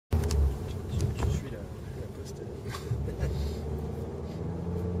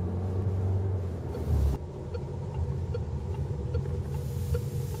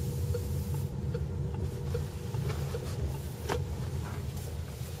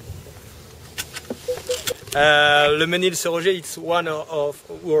Le Mesnil-sur-Roger, it's one of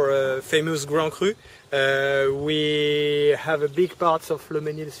our famous Grand Cru. We have a big part of Le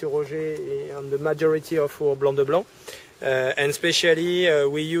Mesnil-sur-Roger on the majority of our Blanc de Blanc. And especially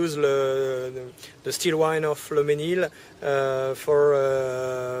we use the still wine of Le Mesnil for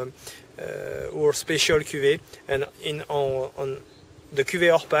our special cuvée. And on the cuvée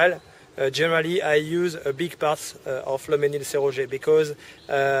hors pâle, generally I use a big part of Le Mesnil-sur-Roger because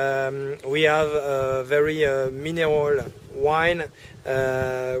we have a very mineral wine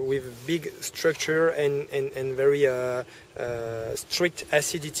with big structure and very strict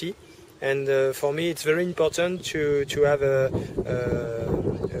acidity. And for me, it's very important to have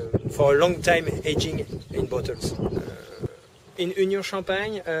for a long time aging in bottles. In Union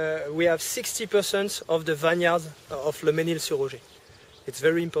Champagne, we have 60% of the vineyards of Le Mesnil-sur-Roger. It's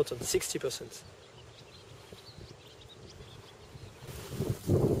very important, 60%.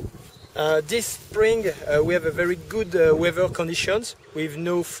 This spring, we have a very good weather conditions with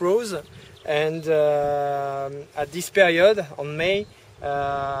no frost, and at this period, on May,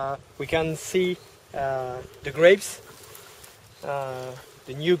 we can see the grapes,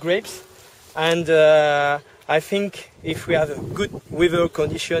 the new grapes, and I think if we have good weather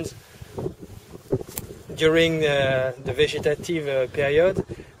conditions during the vegetative period,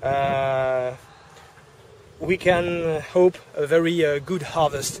 we can hope a very good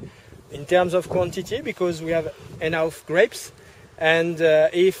harvest in terms of quantity because we have enough grapes, and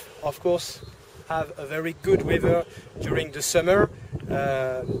if of course have a very good weather during the summer,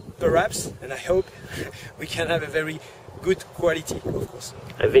 perhaps, and I hope we can have a very good quality, of course.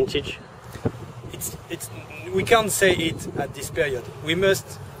 A vintage? We can't say it at this period. We must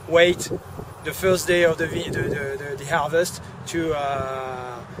wait the first day of the harvest to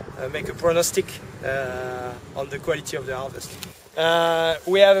make a prognostic on the quality of the harvest.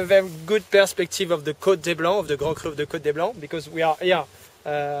 We have a very good perspective of the Côte des Blancs, of the Grand Cru of the Côte des Blancs, because we are here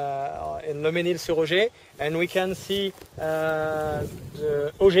in Le Mesnil-sur-Roger, and we can see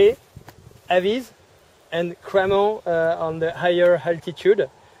the Auger, Avize, and Cramont on the higher altitude,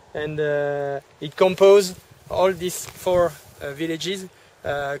 and it composes all these four villages.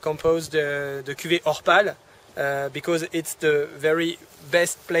 Compose the cuvée hors pâle because it's the very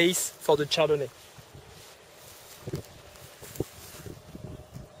best place for the Chardonnay.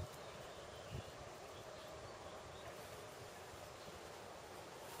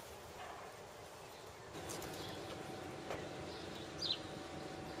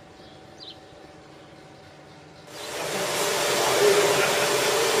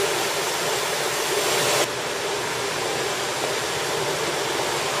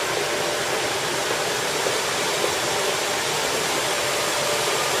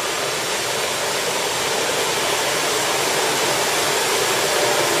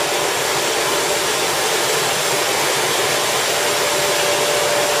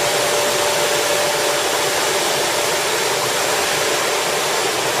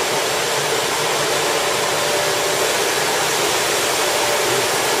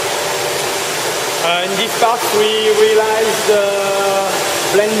 In this part we realized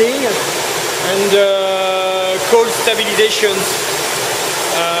blending and cold stabilization.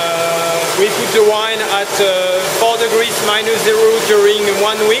 We put the wine at 4 degrees -0 during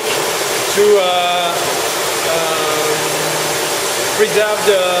 1 week to preserve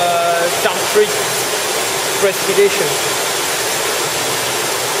the tartary precipitation.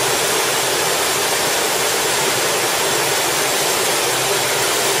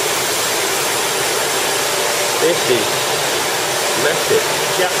 This is massive.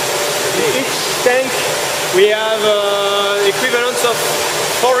 Yeah. In each tank we have equivalents of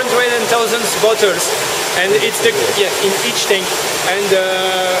 400,000 bottles, and it's the in each tank, and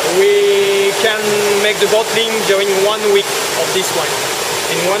we can make the bottling during 1 week of this wine.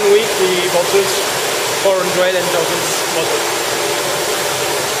 In 1 week we bottle 400,000 bottles.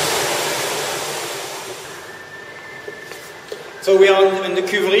 So we are in the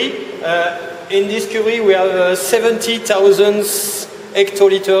cuverie. In this cuverie we have 70,000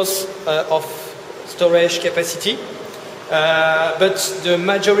 hectoliters of storage capacity, but the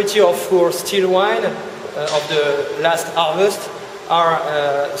majority of our still wine of the last harvest are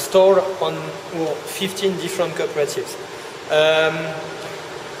stored on our 15 different cooperatives.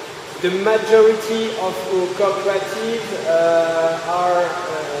 The majority of our cooperatives are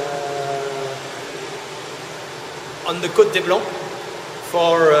on the Côte des Blancs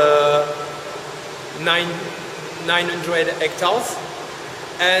for 900 hectares,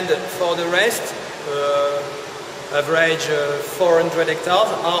 and for the rest, average 400 hectares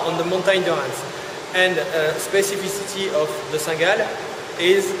are on the Montagne de Reims. And specificity of the Saint-Gall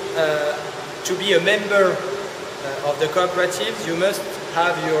is to be a member of the cooperative, you must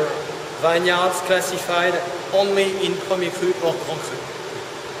have your vineyards classified only in Premier Cru or Grand Cru.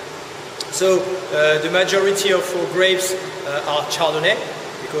 So the majority of our grapes are Chardonnay,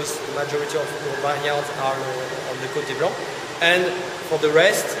 because the majority of our vineyards are on the Côte des Blancs, and for the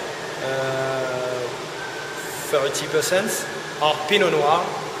rest, 30% are Pinot Noir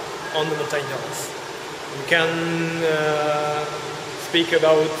on the Montagne de Reims. We can speak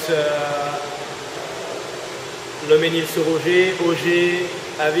about Le Mesnil-sur-Oger, Auger,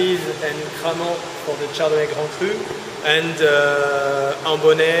 Avize and Cramant for the Chardonnay Grand Cru, and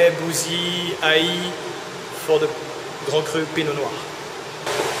Ambonnet, Bouzy, Haï for the Grand Cru Pinot Noir.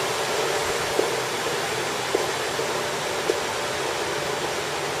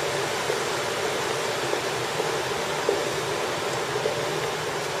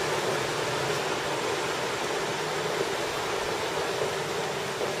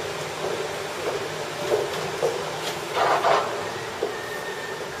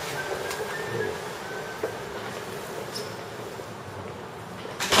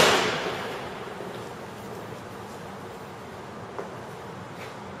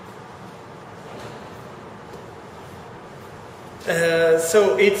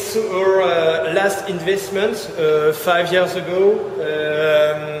 So it's our last investment 5 years ago.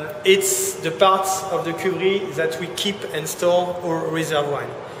 It's the parts of the cuvée that we keep and store our reserve wine.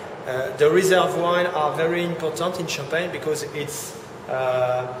 The reserve wine are very important in Champagne because it's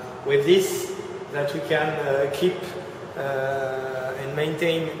with this that we can keep and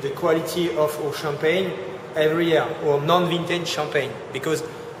maintain the quality of our champagne every year, or non-vintage champagne, because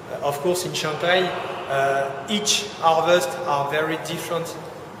of course in Champagne each harvest are very different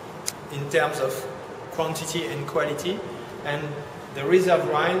in terms of quantity and quality, and the reserve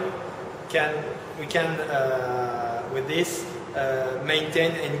wine we can with this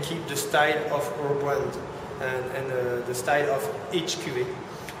maintain and keep the style of our brand and the style of each cuvée.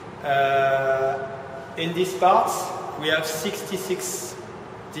 In these parts we have 66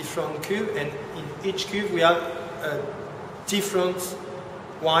 different cuves, and in each cuve we have different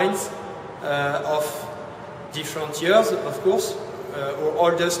wines of different years, of course. Our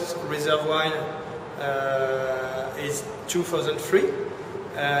oldest reserve wine is 2003,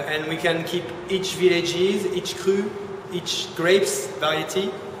 and we can keep each villages, each cru, each grapes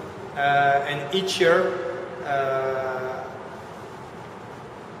variety, and each year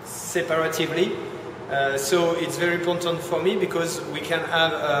separatively. So it's very important for me because we can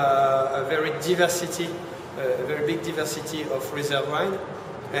have a very big diversity of reserve wine,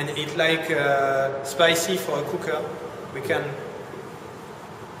 and it's like spicy for a cooker. We can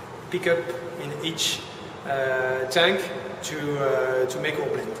pick up in each tank to make our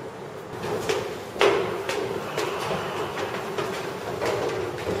blend.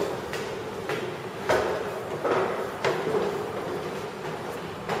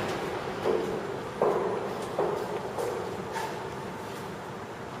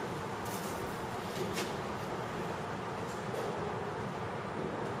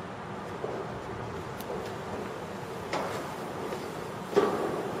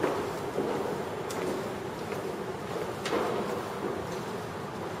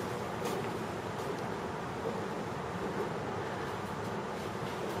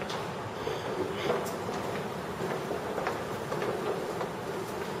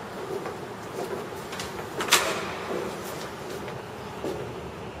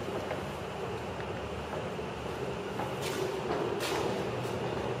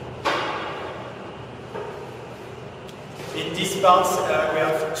 In these parts we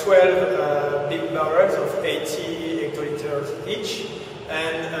have 12 big barrels of 80 hectoliters each,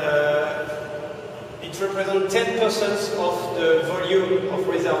 and it represents 10% of the volume of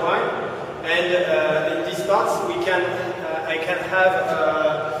reserve wine. And in these parts I can have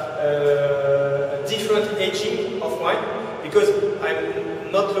a different aging of wine, because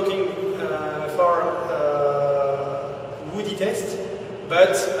I'm not looking for woody taste,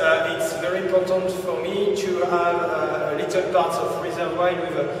 but it's very important for me to have little parts of reserve wine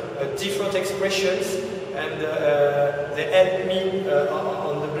with different expressions, and they help me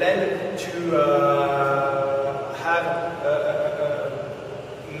on the blend to have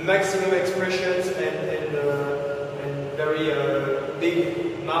maximum expressions and very big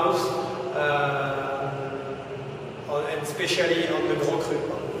mouth, and especially on the Grand Cru,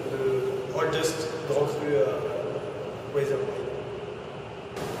 the oldest Grand Cru reserve wine.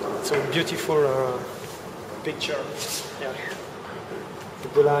 So beautiful picture, yeah.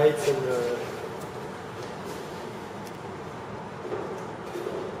 The lights and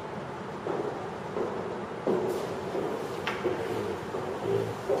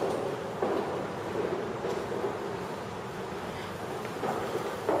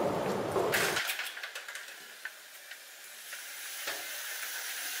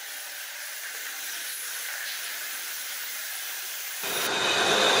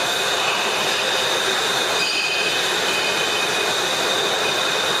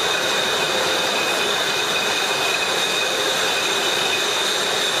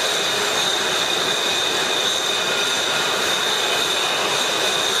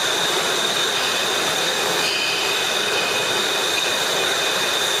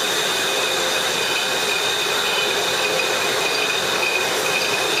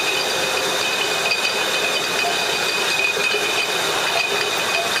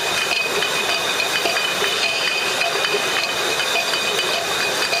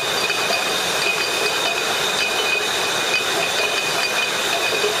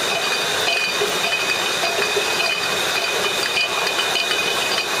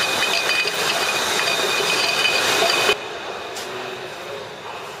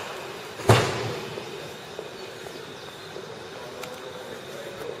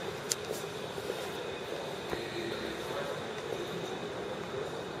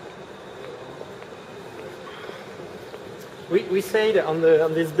we said on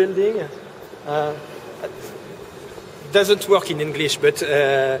this building. Doesn't work in English, but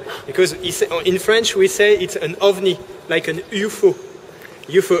because in French we say it's an ovni, like an UFO,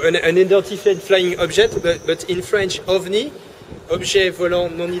 an unidentified flying object. But in French, ovni, objet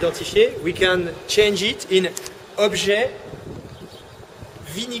volant non identifié, we can change it in objet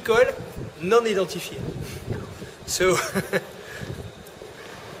vinicole non identifié. So.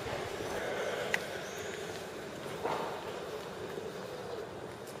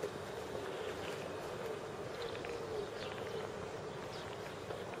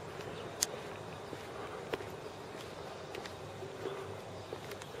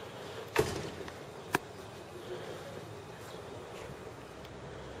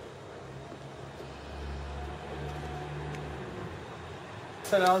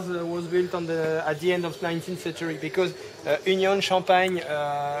 Cellars was built at the end of 19th century because Union Champagne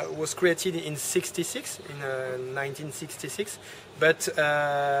was created in 1966, but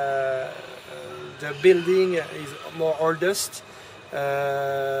the building is more oldest, and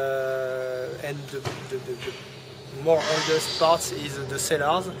the more oldest part is the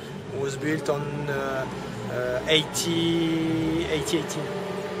cellars, was built on 1818.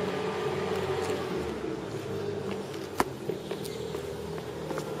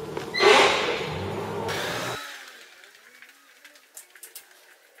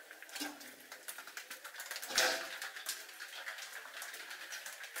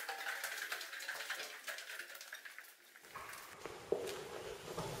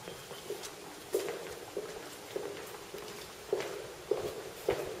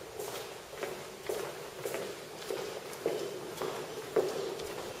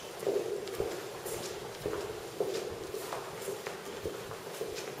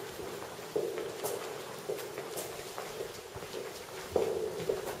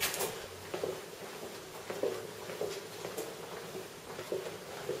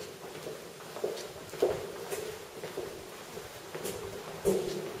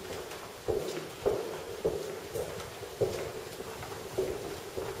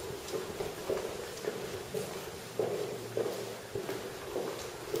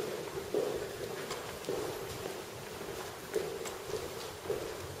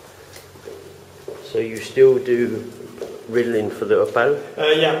 So you still do riddling for the opal?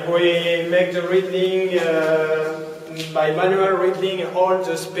 Yeah, we make the riddling by manual riddling all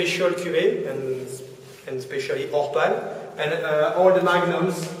the special cuvées and especially opal and all the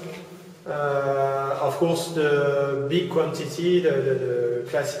magnums. Of course, the big quantity, the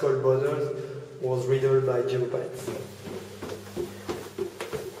classical bottles, was riddled by Jacopin.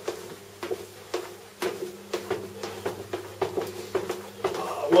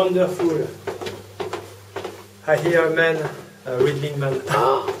 Wonderful. I hear a man, a riddling man.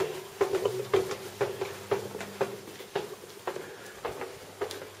 Ah.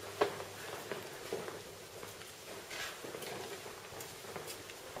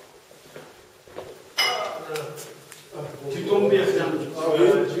 Tu tombes bien, tu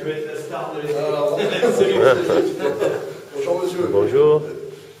vas être la star de l'école. Bonjour monsieur. Bonjour.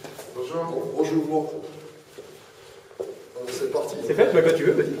 Bonjour. Bonjour. C'est parti. C'est fait, bah quand tu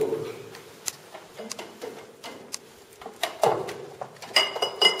veux, vas-y.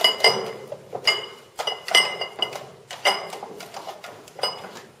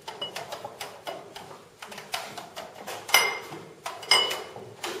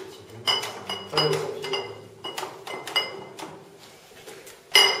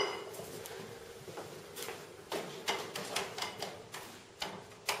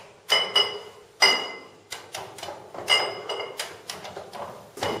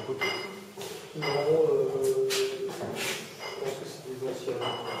 Non, je pense que c'est des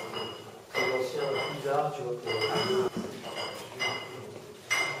anciens bizarres, tu vois.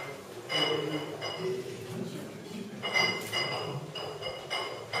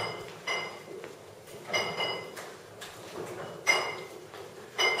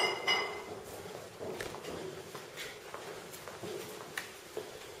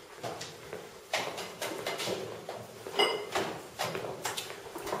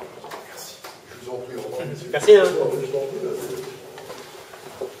 Merci. Hein.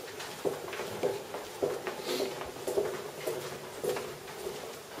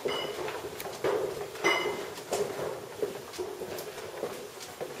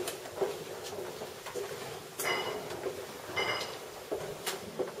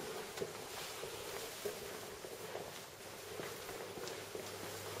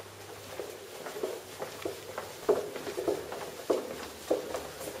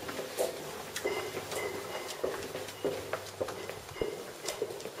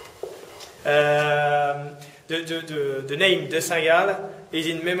 the name de Saint-Gall is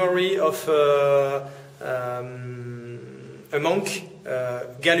in memory of a monk,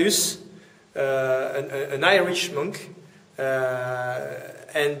 Gallus, an Irish monk,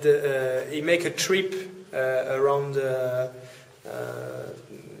 and he make a trip around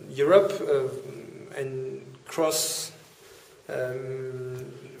Europe and cross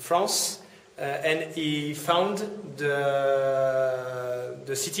France, and he found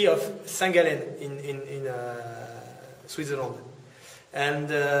the city of Saint-Gallen in Switzerland, and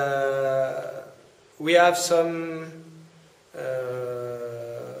we have some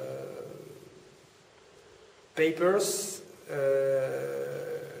papers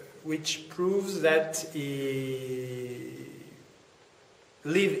which proves that he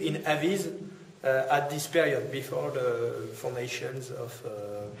lived in Avize at this period before the formations of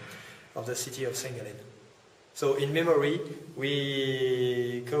the city of Saint-Gallen. So in memory,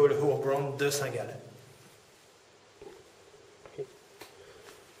 we call our brand de Saint-Gall.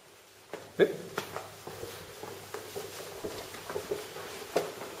 Okay.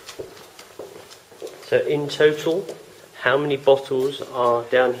 So in total, how many bottles are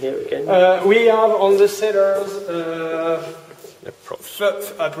down here again? We have on the cellars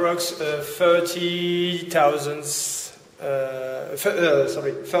approx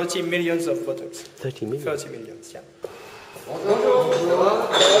 30 millions of bottles. 30 million? 30 millions, yeah.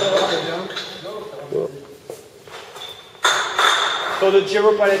 So the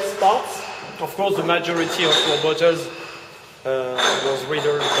Giro palette starts. Of course, the majority of our bottles was read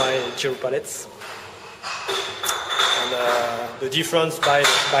by Giro palettes. And the difference by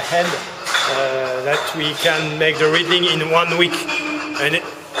hand, that we can make the reading in 1 week, and it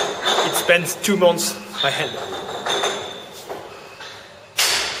spends 2 months by hand.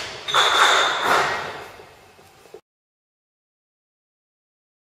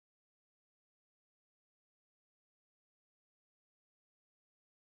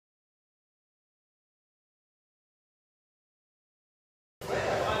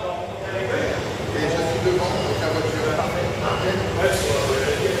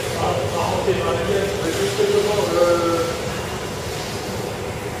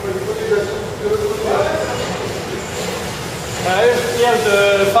 Here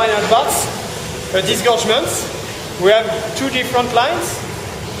the final parts, disgorgements. We have 2 different lines.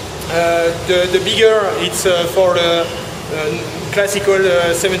 The bigger, it's for the classical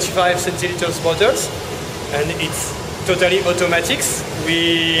 75 centiliters bottles, and it's totally automatics.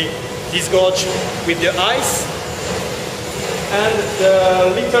 We disgorge with the ice. And the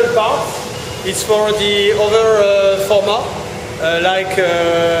little part is for the other format, like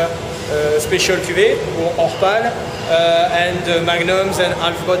special cuvée or hors-pal, and magnums and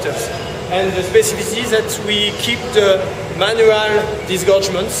half bottles. And the specificity is that we keep the manual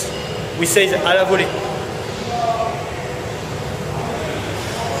disgorgements, we say à la volée.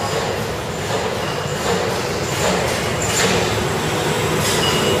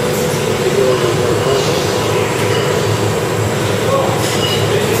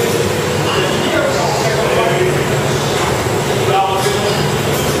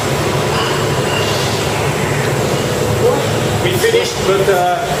 But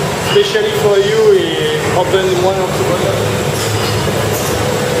especially for you, we open 1 or 2 bottles.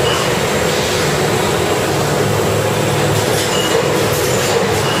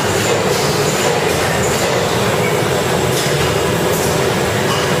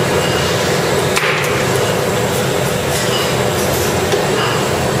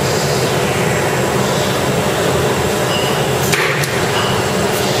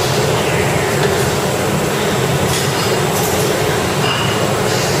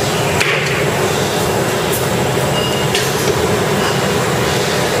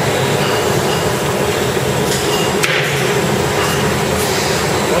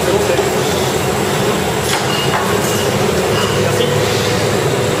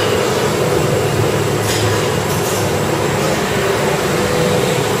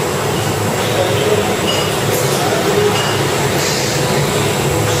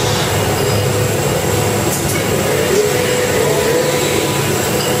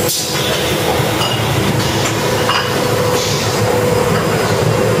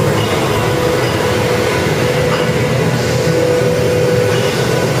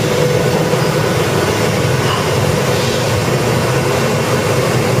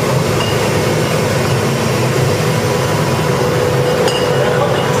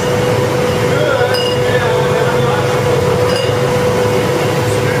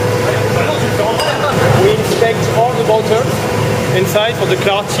 Inside for the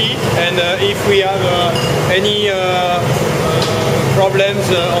clarity, and if we have any problems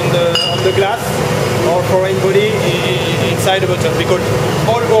on the glass or foreign body inside the bottle, because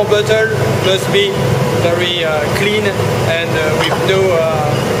all our bottle must be very clean and with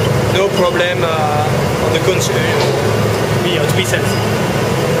no problem on the to be sent.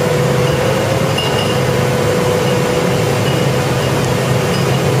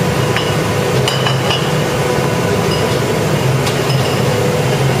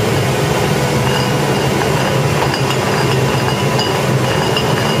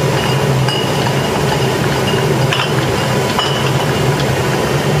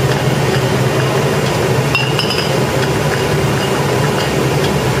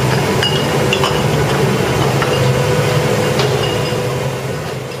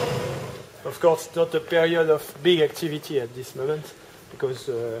 Of course, it's not a period of big activity at this moment, because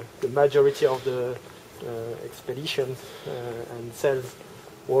the majority of the expeditions and sales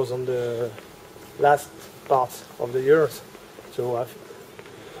was on the last part of the years. So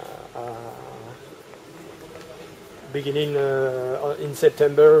beginning in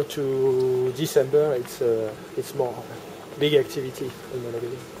September to December, it's more big activity in the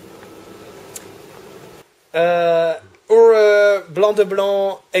beginning. Our Blanc de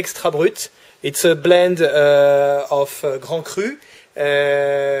Blanc Extra Brut. It's a blend of Grand Cru,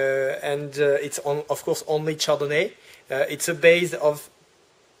 and it's of course only Chardonnay. It's a base of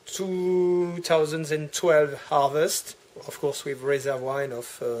 2012 harvest, of course with reserve wine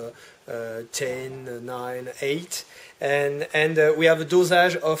of 10, 9, 8, and we have a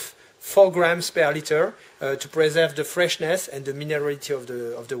dosage of 4 grams per liter to preserve the freshness and the minerality of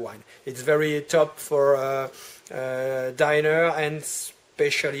the wine. It's very top for diner and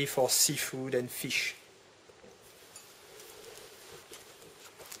especially for seafood and fish.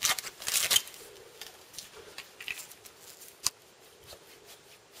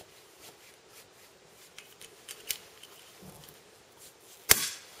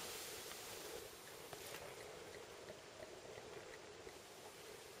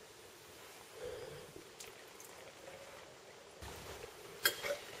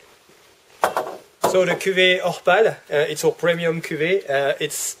 So the cuvée Orpal, it's our premium cuvée.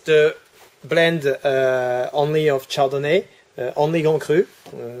 It's the blend only of Chardonnay, only Grand Cru,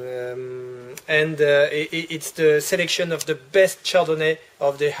 and it's the selection of the best Chardonnay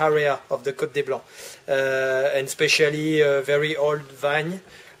of the area of the Côte des Blancs, and especially very old vine.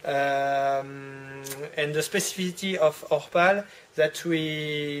 And the specificity of Orpal that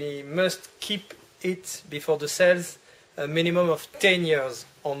we must keep it before the sales a minimum of 10 years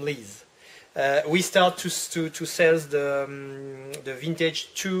on lease. We start to sell the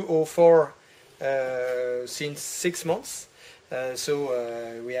vintage 204 since 6 months, so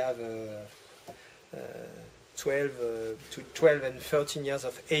we have 12 and 13 years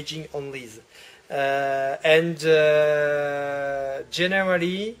of aging on lease, and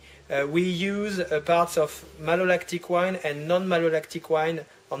generally we use parts of malolactic wine and non-malolactic wine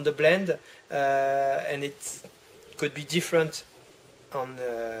on the blend, and it could be different on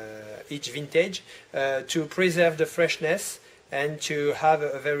each vintage to preserve the freshness and to have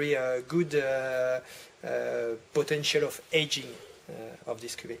a very good potential of aging of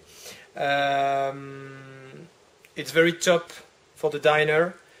this cuvée. It's very top for the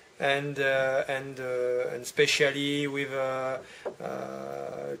diner, and especially with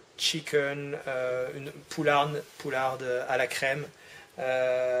chicken, poulard à la crème,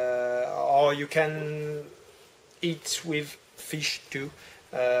 or you can eat with fish too,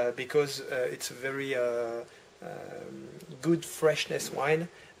 because it's a very good freshness wine,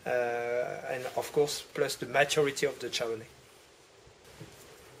 and of course plus the maturity of the Chardonnay.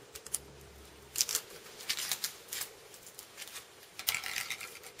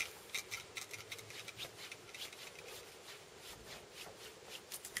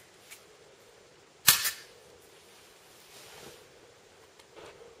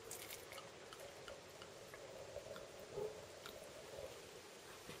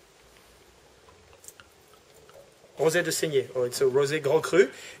 Rosé de Saignée, or it's a Rosé Grand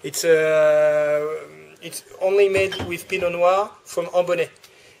Cru. It's only made with Pinot Noir from Ambonnet.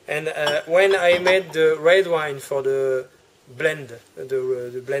 And when I made the red wine for the blend,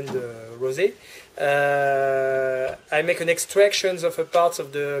 the blend rosé, I make an extraction of a part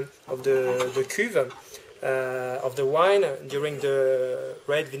of the cuve of the wine during the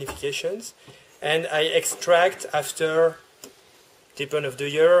red vinifications, and I extract after, depend of the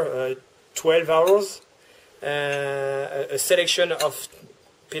year, 12 hours. A selection of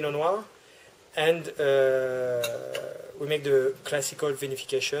Pinot Noir, and we make the classical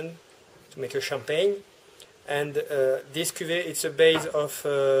vinification to make a champagne. And this cuvée, it's a base of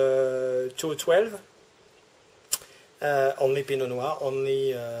 212, only Pinot Noir,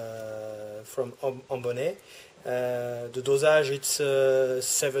 only from Ambonnet. The dosage it's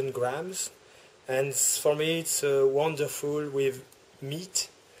 7 grams, and for me it's wonderful with meat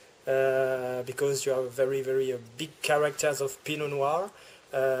because you have very big characters of Pinot Noir,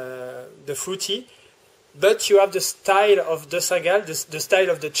 the fruity, but you have the style of De Sagal, the style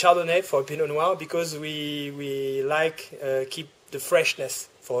of the Chardonnay for Pinot Noir, because we like keep the freshness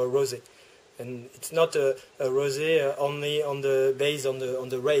for a rosé. And it's not a rosé only based on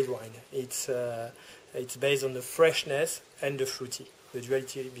the red wine. It's based on the freshness and the fruity, the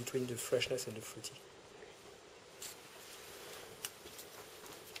duality between the freshness and the fruity.